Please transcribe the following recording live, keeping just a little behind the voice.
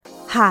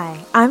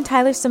Hi, I'm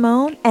Tyler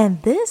Simone,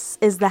 and this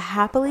is the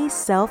Happily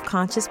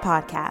Self-Conscious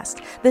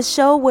Podcast, the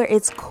show where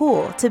it's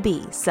cool to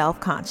be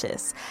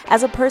self-conscious.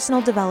 As a personal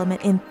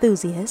development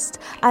enthusiast,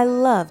 I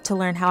love to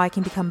learn how I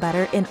can become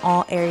better in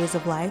all areas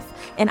of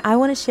life, and I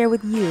want to share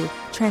with you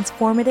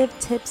transformative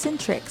tips and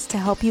tricks to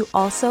help you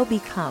also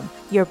become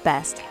your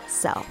best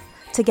self.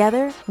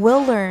 Together,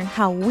 we'll learn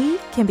how we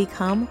can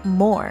become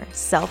more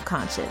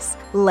self-conscious.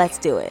 Let's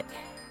do it.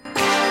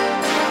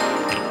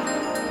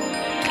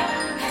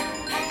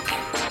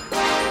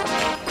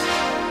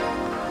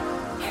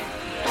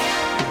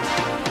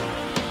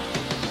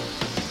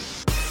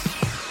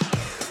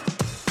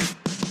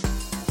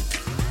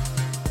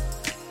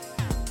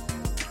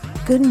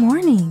 Good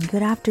morning,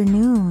 good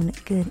afternoon,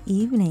 good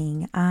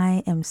evening.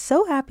 I am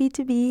so happy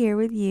to be here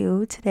with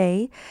you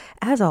today.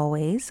 As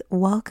always,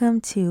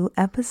 welcome to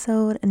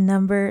episode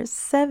number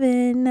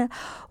 7.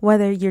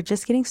 Whether you're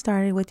just getting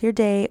started with your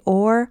day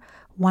or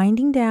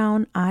winding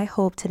down, I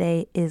hope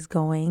today is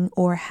going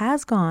or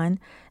has gone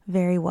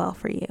very well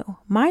for you.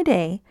 My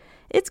day,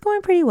 it's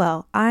going pretty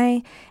well.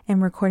 I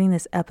am recording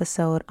this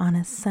episode on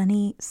a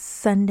sunny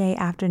Sunday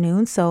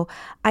afternoon, so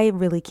I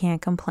really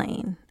can't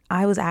complain.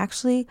 I was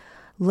actually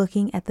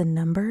looking at the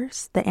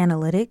numbers, the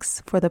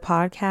analytics for the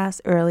podcast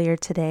earlier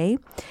today,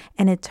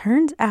 and it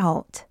turns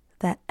out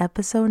that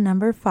episode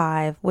number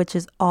 5, which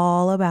is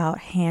all about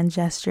hand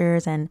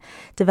gestures and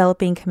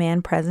developing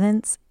command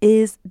presence,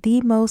 is the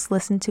most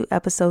listened to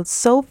episode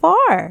so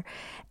far.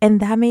 And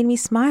that made me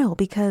smile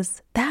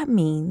because that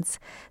means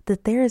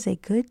that there is a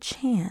good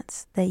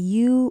chance that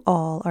you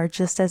all are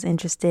just as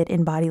interested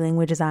in body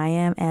language as I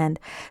am. And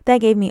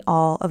that gave me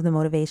all of the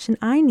motivation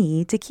I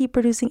need to keep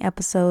producing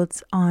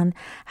episodes on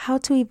how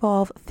to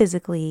evolve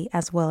physically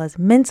as well as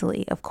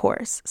mentally, of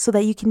course, so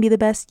that you can be the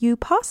best you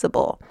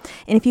possible.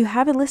 And if you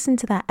haven't listened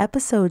to that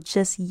episode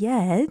just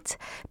yet,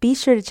 be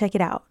sure to check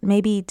it out.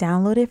 Maybe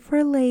download it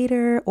for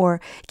later or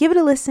give it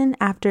a listen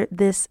after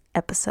this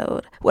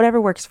episode,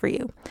 whatever works for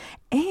you.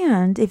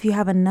 And if you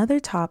have another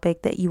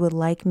topic that you would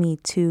like me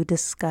to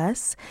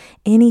discuss,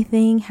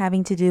 anything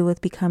having to do with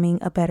becoming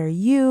a better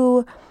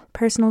you,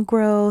 personal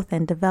growth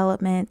and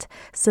development,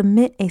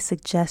 submit a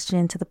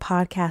suggestion to the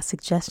podcast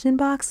suggestion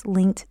box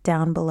linked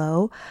down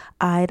below.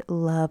 I'd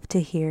love to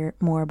hear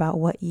more about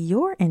what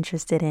you're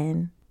interested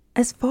in.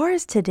 As far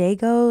as today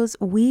goes,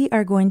 we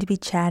are going to be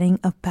chatting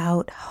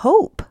about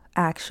hope.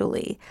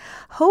 Actually,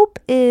 hope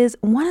is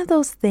one of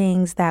those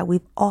things that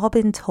we've all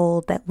been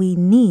told that we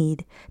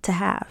need to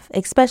have,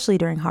 especially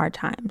during hard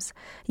times.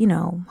 You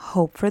know,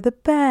 hope for the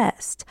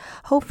best,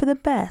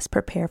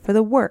 prepare for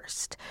the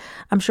worst.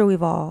 I'm sure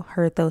we've all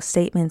heard those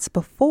statements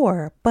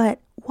before, but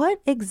what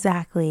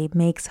exactly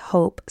makes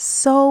hope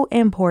so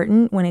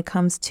important when it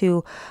comes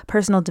to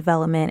personal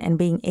development and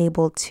being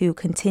able to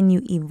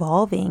continue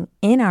evolving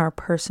in our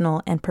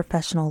personal and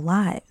professional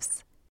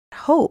lives?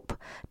 Hope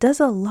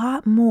does a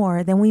lot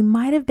more than we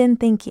might have been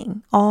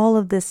thinking all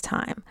of this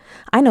time.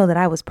 I know that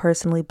I was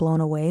personally blown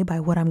away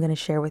by what I'm going to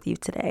share with you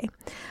today.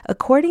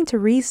 According to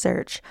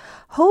research,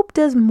 hope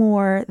does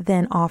more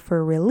than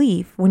offer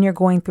relief when you're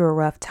going through a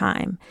rough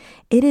time.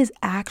 It is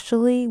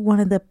actually one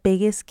of the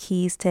biggest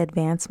keys to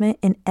advancement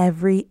in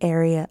every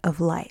area of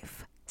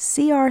life.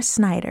 C.R.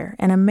 Snyder,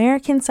 an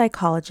American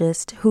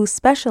psychologist who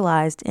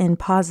specialized in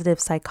positive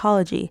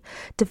psychology,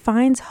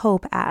 defines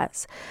hope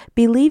as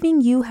believing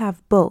you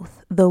have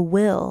both the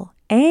will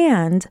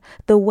and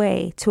the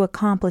way to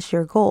accomplish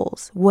your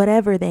goals,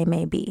 whatever they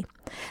may be.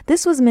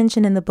 This was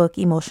mentioned in the book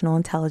Emotional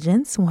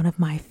Intelligence, one of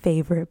my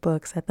favorite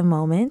books at the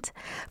moment.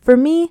 For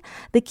me,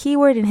 the key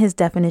word in his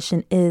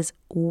definition is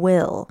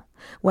will.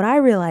 What I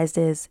realized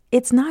is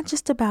it's not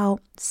just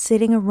about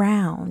sitting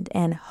around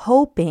and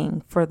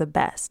hoping for the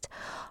best.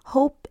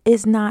 Hope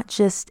is not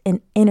just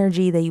an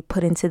energy that you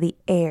put into the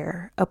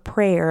air, a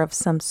prayer of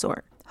some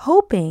sort.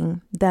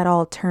 Hoping that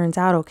all turns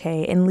out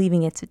okay and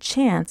leaving it to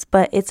chance,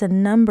 but it's a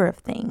number of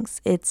things.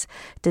 It's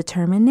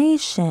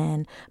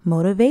determination,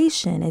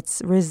 motivation,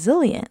 it's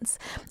resilience.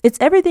 It's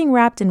everything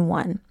wrapped in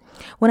one.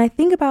 When I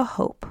think about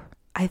hope,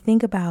 I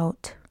think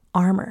about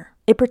armor.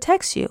 It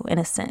protects you, in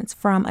a sense,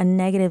 from a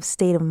negative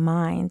state of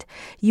mind.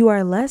 You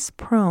are less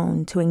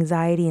prone to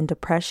anxiety and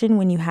depression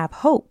when you have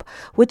hope,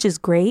 which is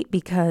great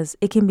because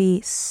it can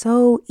be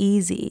so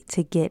easy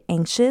to get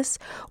anxious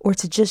or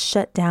to just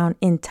shut down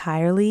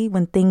entirely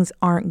when things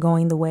aren't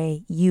going the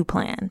way you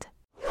planned.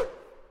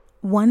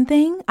 One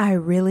thing I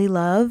really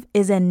love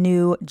is a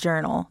new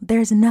journal.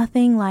 There's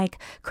nothing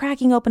like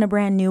cracking open a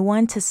brand new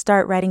one to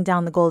start writing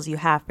down the goals you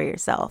have for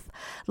yourself.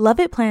 Love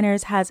It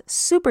Planners has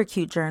super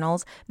cute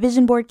journals,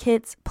 vision board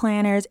kits,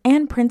 planners,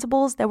 and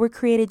printables that were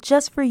created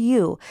just for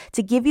you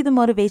to give you the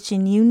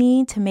motivation you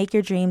need to make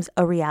your dreams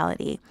a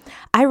reality.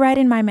 I write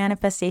in my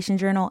manifestation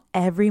journal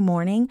every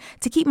morning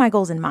to keep my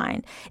goals in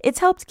mind. It's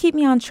helped keep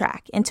me on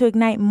track and to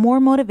ignite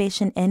more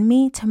motivation in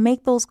me to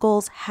make those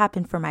goals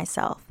happen for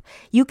myself.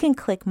 You can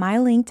click my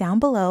link down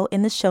below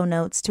in the show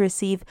notes to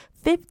receive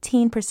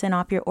 15%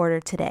 off your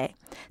order today.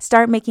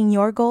 Start making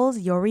your goals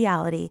your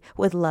reality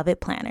with Love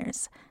It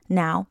Planners.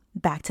 Now,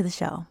 back to the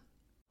show.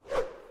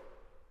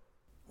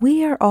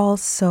 We are all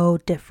so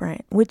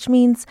different, which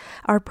means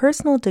our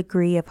personal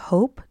degree of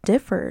hope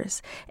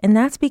differs. And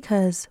that's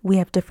because we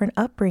have different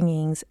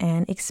upbringings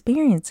and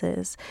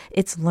experiences.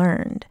 It's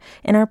learned.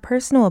 And our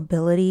personal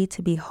ability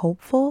to be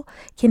hopeful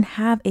can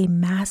have a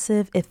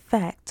massive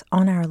effect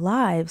on our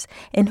lives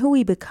and who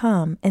we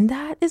become. And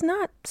that is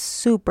not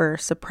super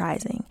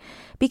surprising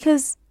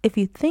because if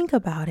you think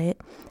about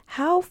it,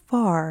 how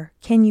far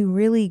can you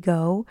really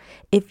go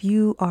if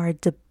you are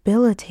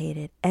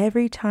debilitated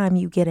every time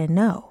you get a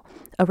no?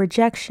 A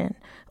rejection,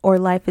 or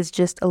life is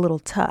just a little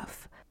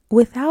tough.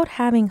 Without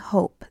having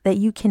hope that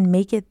you can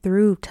make it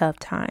through tough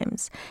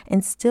times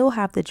and still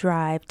have the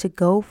drive to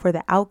go for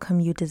the outcome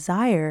you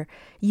desire,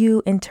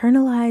 you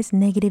internalize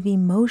negative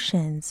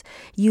emotions.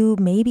 You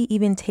maybe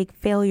even take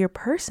failure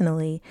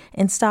personally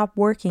and stop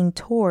working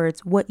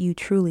towards what you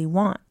truly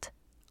want.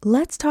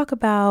 Let's talk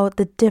about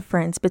the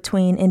difference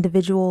between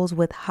individuals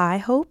with high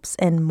hopes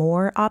and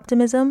more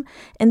optimism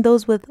and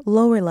those with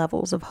lower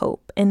levels of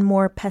hope and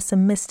more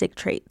pessimistic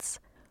traits.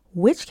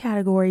 Which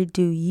category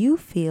do you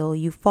feel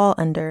you fall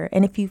under?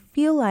 And if you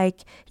feel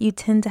like you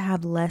tend to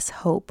have less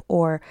hope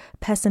or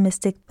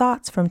pessimistic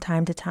thoughts from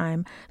time to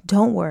time,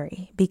 don't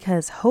worry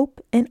because hope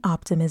and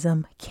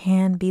optimism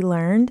can be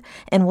learned.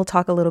 And we'll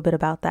talk a little bit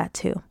about that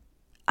too.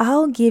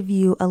 I'll give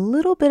you a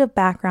little bit of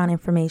background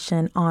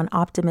information on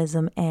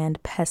optimism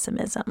and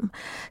pessimism.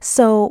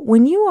 So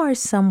when you are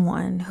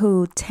someone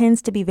who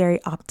tends to be very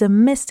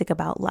optimistic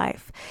about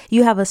life,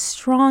 you have a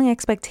strong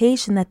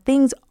expectation that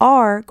things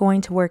are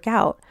going to work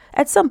out.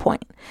 At some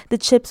point, the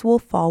chips will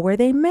fall where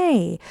they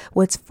may.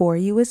 What's for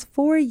you is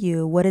for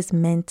you. What is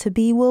meant to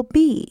be will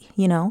be,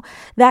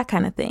 that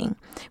kind of thing.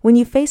 When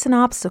you face an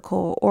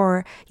obstacle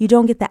or you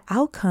don't get the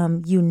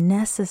outcome you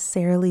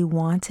necessarily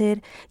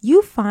wanted,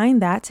 you find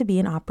that to be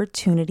an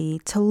opportunity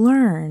to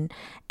learn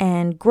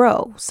and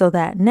grow so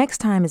that next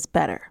time is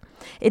better.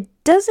 It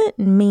doesn't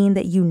mean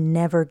that you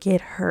never get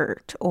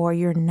hurt or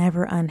you're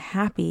never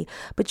unhappy,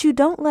 but you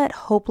don't let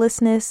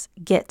hopelessness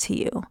get to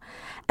you.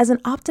 As an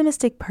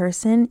optimistic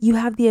person, you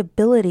have the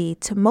ability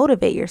to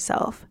motivate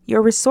yourself.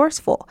 You're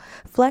resourceful,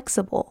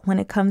 flexible when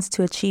it comes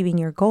to achieving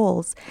your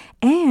goals,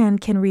 and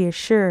can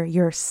reassure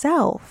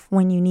yourself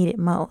when you need it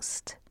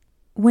most.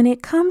 When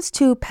it comes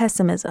to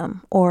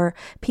pessimism or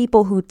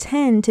people who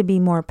tend to be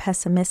more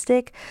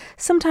pessimistic,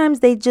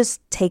 sometimes they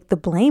just take the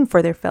blame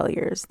for their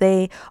failures.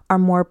 They are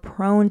more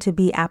prone to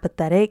be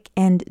apathetic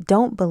and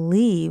don't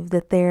believe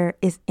that there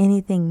is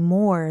anything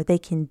more they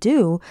can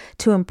do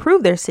to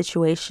improve their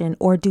situation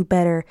or do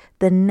better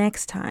the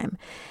next time.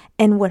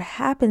 And what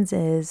happens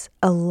is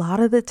a lot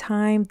of the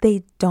time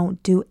they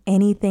don't do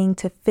anything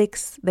to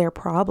fix their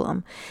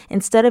problem.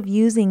 Instead of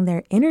using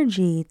their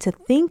energy to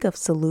think of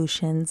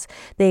solutions,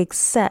 they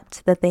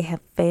accept that they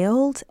have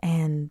failed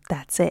and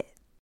that's it.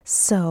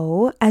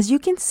 So, as you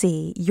can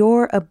see,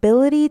 your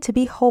ability to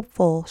be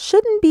hopeful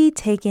shouldn't be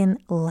taken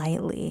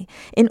lightly.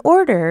 In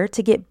order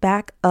to get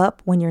back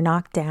up when you're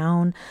knocked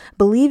down,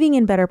 believing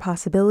in better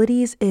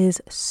possibilities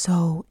is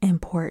so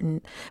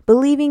important.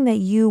 Believing that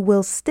you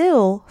will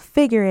still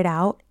figure it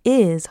out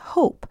is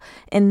hope,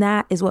 and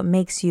that is what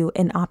makes you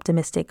an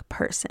optimistic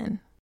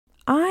person.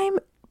 I'm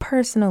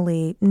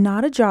personally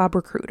not a job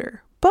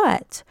recruiter,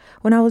 but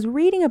when I was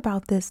reading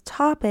about this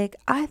topic,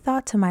 I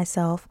thought to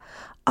myself,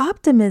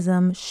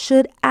 optimism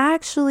should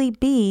actually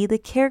be the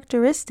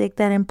characteristic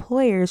that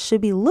employers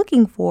should be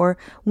looking for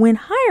when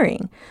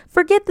hiring.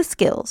 Forget the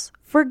skills.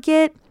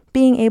 Forget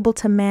being able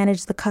to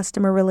manage the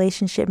customer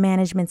relationship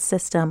management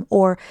system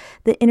or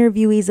the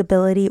interviewee's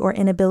ability or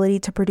inability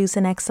to produce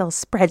an Excel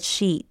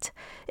spreadsheet.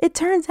 It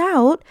turns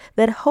out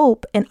that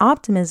hope and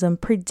optimism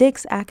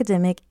predicts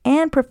academic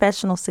and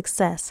professional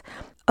success,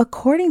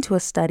 according to a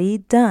study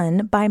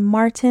done by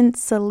Martin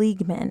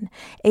Seligman,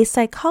 a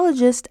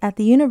psychologist at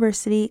the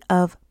University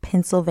of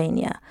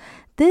Pennsylvania.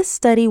 This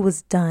study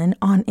was done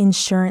on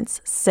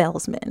insurance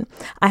salesmen.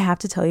 I have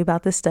to tell you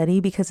about this study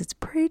because it's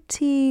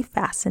pretty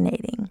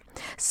fascinating.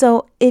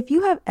 So if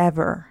you have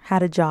ever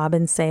had a job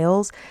in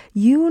sales,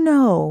 you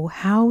know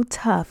how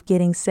tough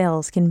getting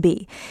sales can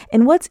be.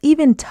 And what's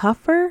even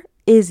tougher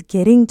is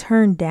getting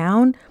turned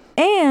down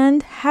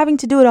and having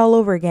to do it all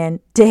over again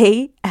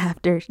day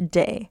after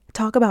day.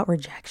 Talk about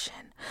rejection.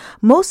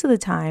 Most of the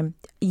time,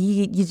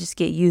 you just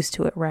get used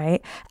to it,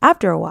 right?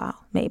 After a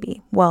while,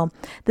 maybe. Well,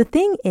 the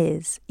thing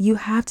is, you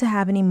have to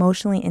have an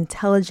emotionally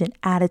intelligent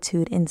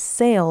attitude in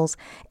sales,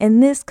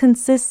 and this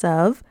consists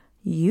of,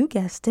 you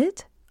guessed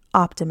it,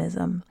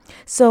 optimism.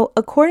 So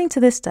according to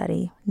this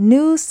study,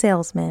 new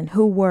salesmen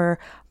who were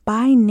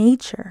by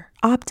nature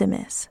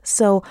optimists,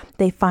 so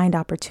they find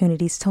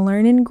opportunities to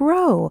learn and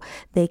grow.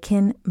 They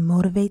can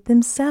motivate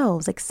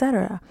themselves,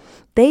 etc.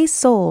 They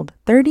sold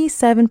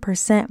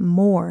 37%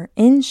 more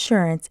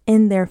insurance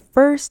in their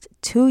first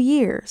 2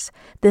 years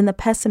than the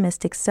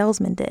pessimistic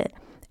salesman did.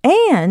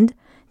 And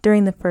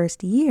during the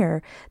first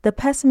year, the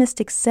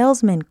pessimistic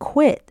salesman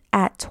quit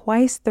at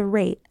twice the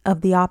rate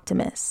of the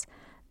optimists.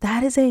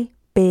 That is a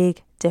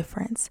big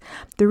difference.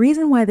 The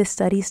reason why this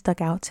study stuck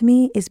out to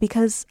me is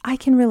because I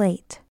can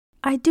relate.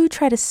 I do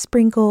try to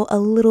sprinkle a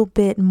little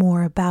bit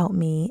more about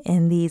me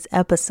in these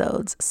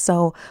episodes.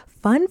 So,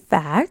 fun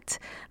fact,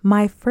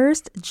 my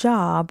first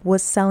job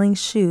was selling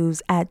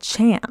shoes at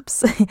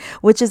Champs,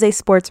 which is a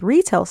sports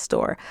retail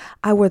store.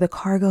 I wore the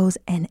cargos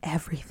and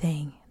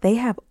everything. They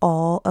have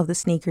all of the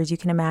sneakers you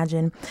can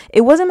imagine.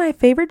 It wasn't my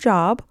favorite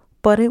job,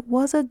 but it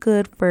was a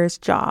good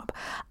first job.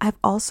 I've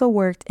also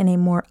worked in a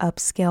more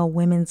upscale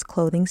women's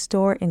clothing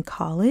store in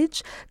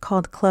college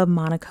called Club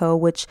Monaco,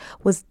 which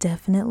was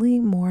definitely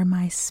more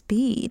my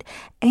speed.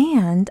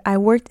 And I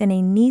worked in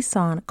a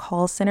Nissan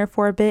call center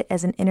for a bit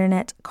as an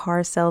internet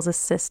car sales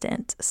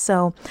assistant.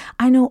 So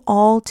I know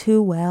all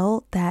too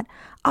well that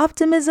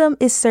optimism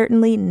is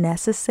certainly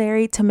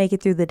necessary to make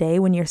it through the day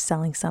when you're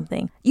selling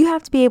something. You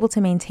have to be able to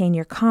maintain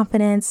your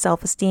confidence,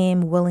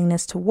 self-esteem,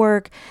 willingness to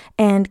work,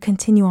 and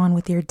continue on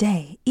with your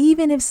day,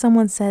 even if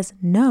someone says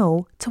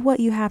no to what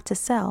you have to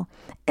sell.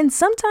 And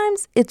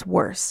sometimes it's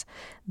worse.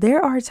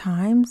 There are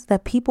times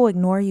that people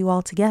ignore you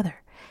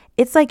altogether.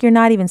 It's like you're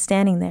not even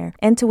standing there.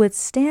 And to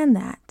withstand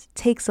that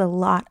takes a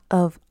lot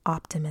of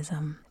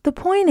optimism. The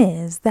point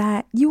is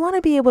that you want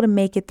to be able to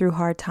make it through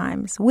hard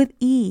times with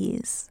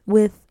ease,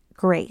 with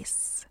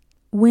grace.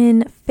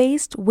 When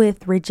faced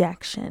with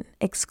rejection,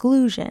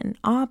 exclusion,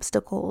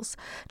 obstacles,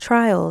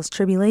 trials,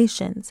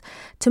 tribulations,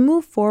 to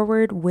move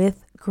forward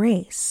with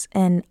grace,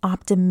 an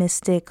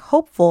optimistic,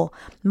 hopeful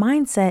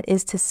mindset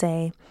is to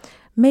say,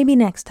 maybe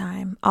next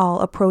time I'll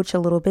approach a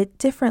little bit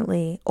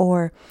differently,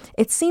 or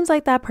it seems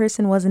like that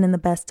person wasn't in the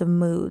best of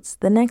moods.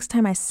 The next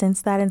time I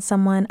sense that in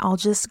someone, I'll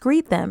just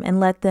greet them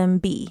and let them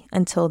be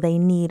until they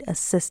need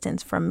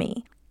assistance from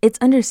me. It's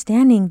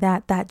understanding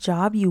that that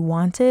job you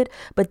wanted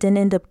but didn't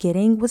end up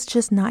getting was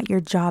just not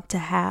your job to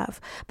have,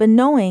 but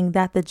knowing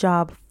that the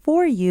job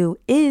for you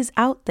is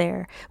out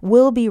there,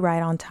 will be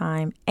right on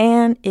time,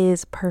 and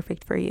is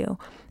perfect for you.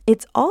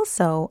 It's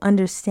also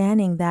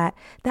understanding that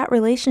that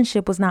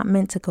relationship was not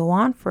meant to go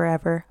on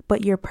forever,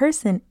 but your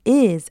person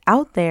is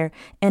out there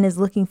and is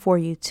looking for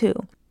you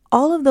too.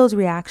 All of those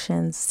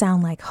reactions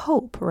sound like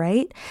hope,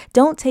 right?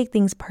 Don't take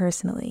things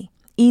personally.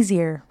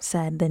 Easier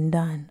said than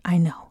done, I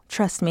know.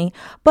 Trust me.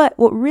 But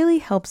what really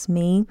helps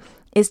me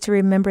is to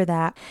remember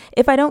that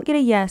if I don't get a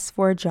yes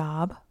for a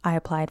job I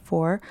applied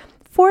for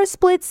a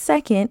split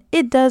second,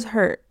 it does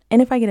hurt.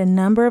 And if I get a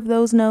number of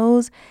those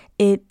no's,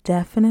 it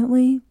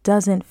definitely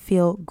doesn't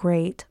feel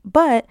great.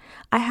 But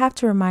I have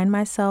to remind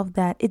myself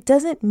that it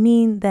doesn't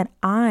mean that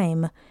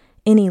I'm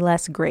any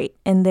less great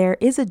and there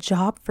is a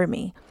job for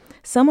me.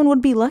 Someone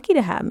would be lucky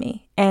to have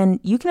me, and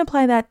you can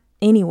apply that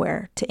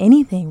anywhere to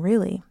anything,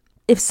 really.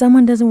 If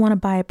someone doesn't want to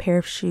buy a pair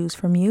of shoes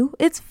from you,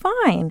 it's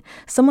fine.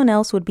 Someone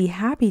else would be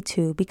happy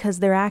to because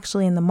they're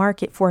actually in the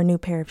market for a new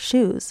pair of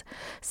shoes.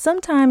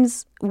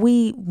 Sometimes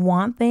we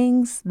want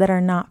things that are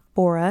not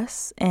for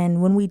us,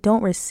 and when we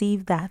don't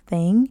receive that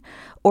thing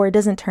or it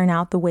doesn't turn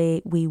out the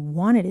way we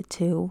wanted it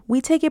to, we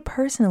take it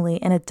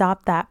personally and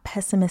adopt that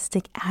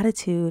pessimistic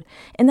attitude,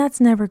 and that's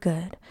never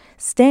good.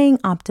 Staying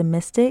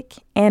optimistic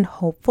and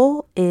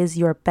hopeful is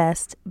your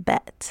best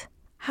bet.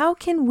 How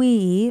can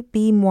we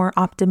be more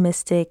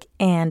optimistic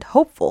and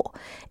hopeful?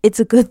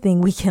 It's a good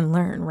thing we can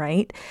learn,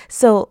 right?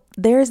 So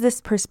there's this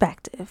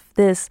perspective,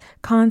 this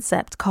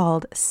concept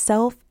called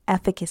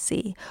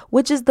self-efficacy,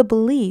 which is the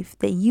belief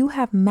that you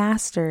have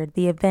mastered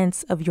the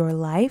events of your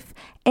life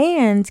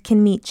and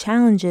can meet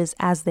challenges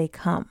as they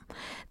come.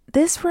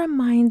 This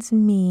reminds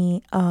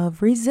me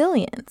of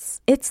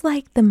resilience. It's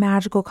like the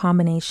magical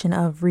combination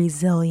of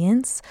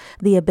resilience,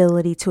 the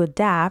ability to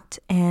adapt,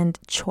 and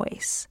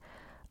choice.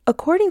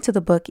 According to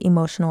the book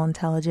Emotional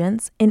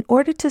Intelligence, in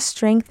order to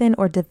strengthen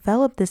or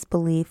develop this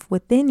belief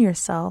within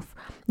yourself,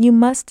 you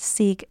must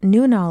seek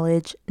new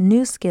knowledge,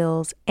 new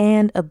skills,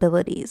 and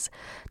abilities.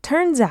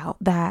 Turns out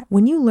that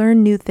when you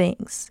learn new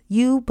things,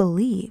 you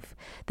believe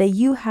that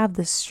you have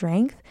the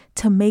strength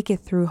to make it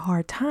through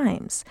hard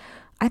times.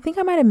 I think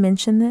I might have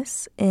mentioned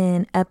this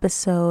in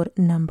episode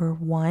number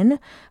 1,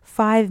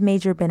 5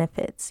 major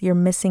benefits you're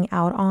missing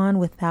out on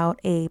without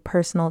a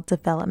personal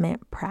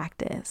development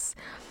practice.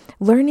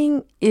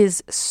 Learning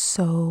is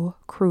so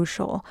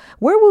crucial.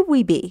 Where would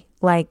we be,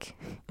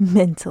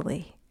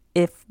 mentally,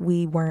 if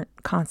we weren't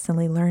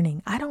constantly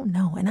learning? I don't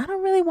know, and I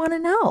don't really want to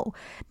know.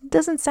 It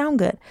doesn't sound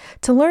good.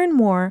 To learn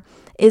more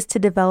is to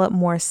develop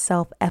more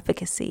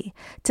self-efficacy.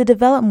 To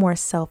develop more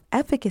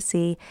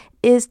self-efficacy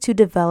is to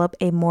develop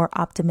a more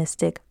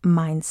optimistic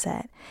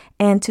mindset.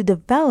 And to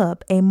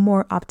develop a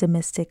more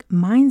optimistic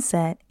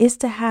mindset is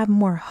to have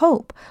more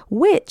hope,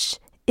 which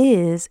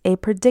is a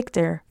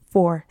predictor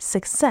for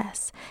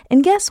success.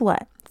 And guess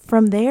what?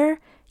 From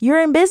there,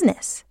 you're in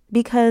business,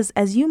 because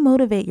as you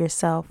motivate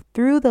yourself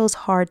through those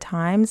hard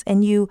times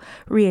and you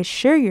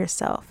reassure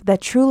yourself that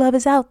true love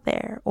is out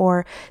there,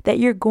 or that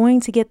you're going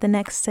to get the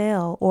next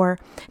sale, or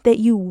that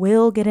you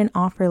will get an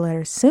offer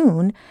letter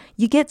soon,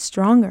 you get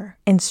stronger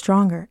and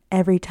stronger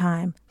every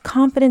time.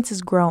 Confidence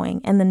is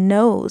growing and the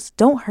no's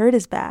don't hurt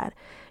as bad.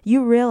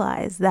 You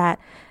realize that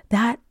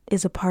that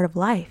is a part of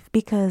life,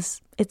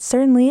 because it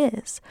certainly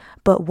is.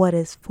 But what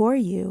is for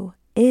you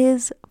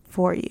is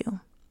for you.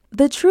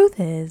 The truth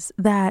is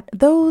that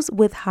those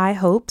with high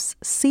hopes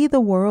see the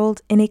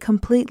world in a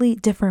completely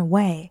different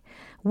way.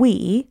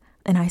 We,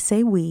 and I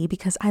say we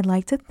because I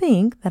like to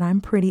think that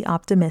I'm pretty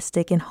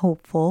optimistic and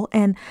hopeful,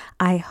 and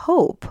I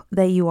hope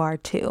that you are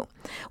too.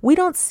 We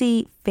don't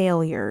see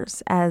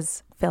failures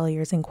as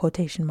failures in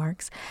quotation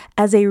marks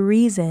as a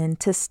reason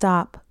to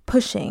stop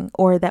pushing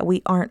or that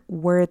we aren't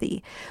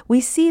worthy.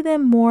 We see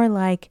them more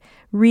like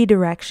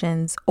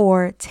redirections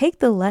or take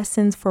the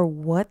lessons for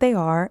what they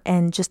are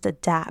and just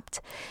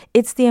adapt.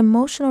 It's the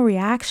emotional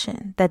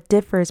reaction that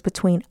differs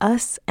between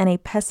us and a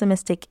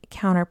pessimistic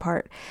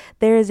counterpart.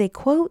 There is a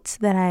quote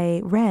that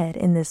I read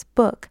in this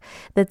book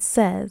that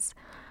says,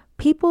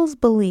 "People's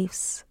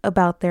beliefs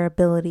about their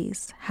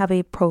abilities have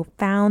a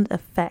profound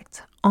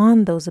effect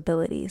on those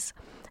abilities.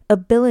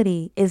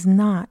 Ability is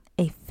not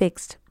a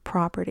fixed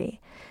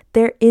property.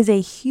 There is a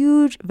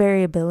huge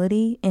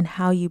variability in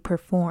how you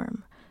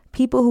perform.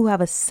 People who have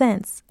a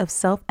sense of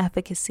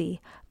self-efficacy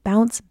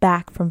bounce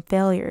back from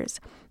failures.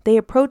 They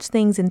approach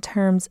things in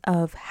terms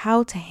of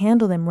how to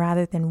handle them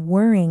rather than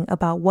worrying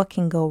about what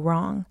can go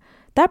wrong."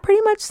 That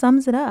pretty much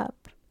sums it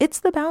up. It's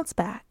the bounce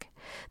back.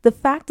 The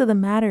fact of the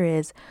matter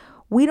is,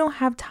 we don't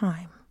have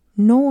time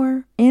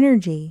nor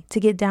energy to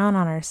get down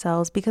on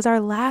ourselves because our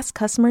last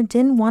customer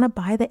didn't want to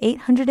buy the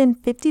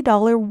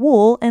 $850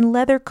 wool and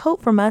leather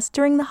coat from us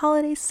during the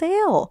holiday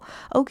sale.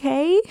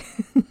 Okay?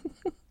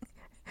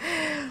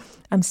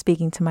 I'm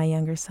speaking to my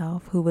younger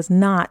self who was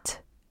not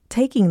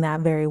taking that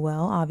very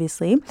well,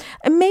 obviously.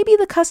 And maybe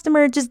the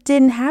customer just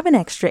didn't have an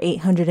extra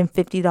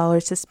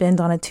 $850 to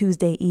spend on a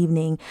Tuesday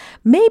evening.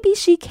 Maybe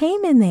she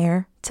came in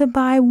there to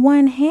buy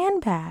one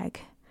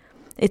handbag.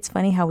 It's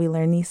funny how we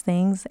learn these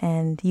things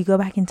and you go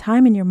back in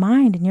time in your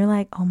mind and you're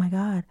like, oh my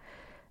God,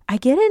 I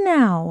get it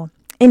now.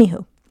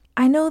 Anywho,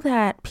 I know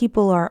that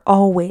people are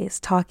always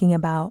talking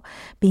about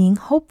being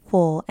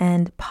hopeful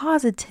and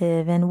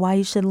positive and why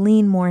you should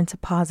lean more into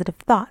positive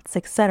thoughts,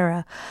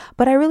 etc.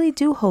 But I really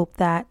do hope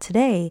that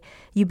today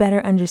you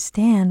better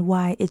understand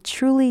why it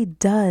truly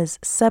does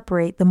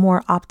separate the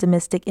more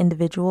optimistic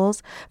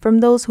individuals from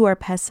those who are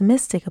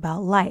pessimistic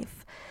about life.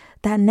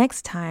 That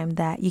next time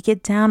that you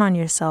get down on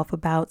yourself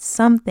about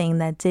something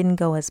that didn't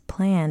go as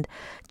planned,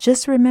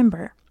 just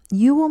remember,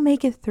 you will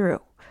make it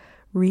through.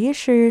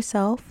 Reassure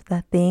yourself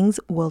that things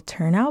will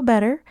turn out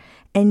better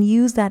and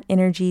use that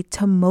energy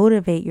to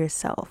motivate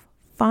yourself.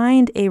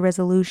 Find a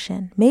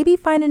resolution, maybe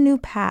find a new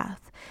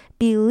path.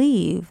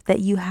 Believe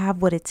that you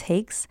have what it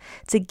takes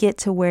to get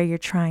to where you're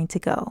trying to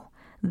go.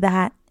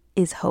 That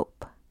is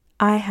hope.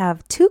 I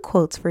have 2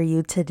 quotes for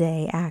you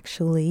today,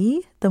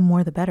 actually. The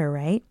more the better,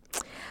 right?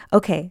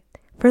 Okay.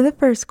 For the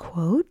first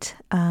quote,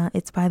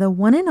 it's by the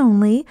one and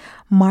only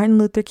Martin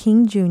Luther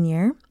King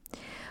Jr.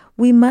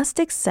 "We must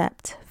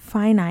accept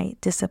finite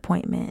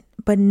disappointment,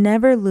 but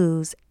never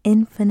lose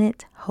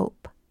infinite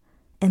hope.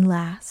 And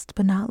last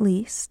but not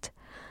least,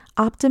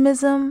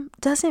 optimism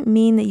doesn't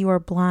mean that you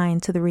are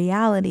blind to the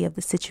reality of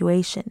the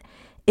situation.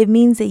 It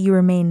means that you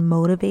remain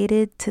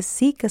motivated to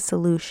seek a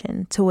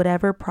solution to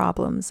whatever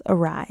problems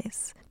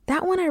arise."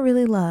 That one I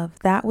really love.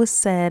 That was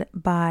said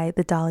by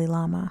the Dalai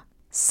Lama.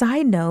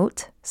 Side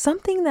note,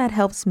 something that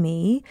helps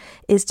me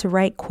is to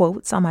write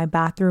quotes on my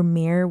bathroom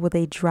mirror with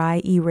a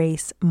dry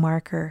erase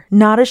marker,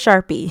 not a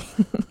Sharpie.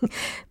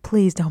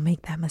 Please don't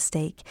make that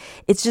mistake.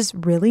 It's just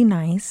really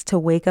nice to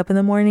wake up in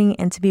the morning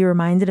and to be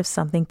reminded of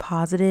something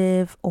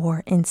positive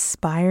or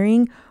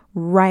inspiring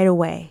right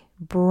away,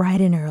 bright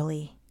and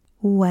early.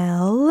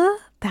 Well,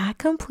 that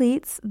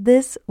completes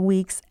this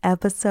week's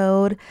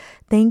episode.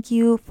 Thank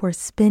you for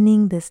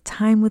spending this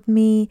time with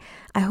me.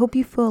 I hope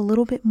you feel a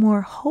little bit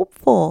more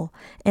hopeful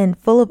and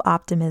full of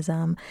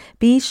optimism.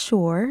 Be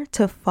sure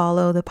to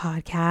follow the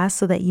podcast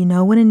so that you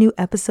know when a new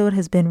episode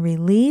has been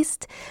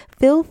released.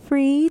 Feel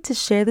free to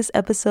share this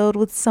episode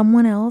with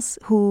someone else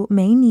who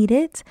may need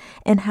it,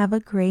 and have a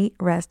great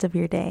rest of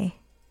your day.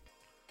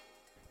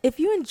 If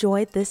you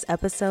enjoyed this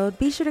episode,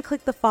 be sure to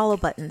click the follow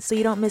button so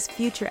you don't miss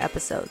future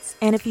episodes.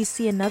 And if you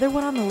see another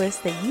one on the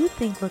list that you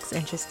think looks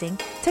interesting,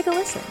 take a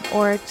listen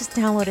or just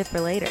download it for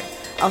later.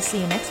 I'll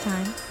see you next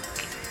time.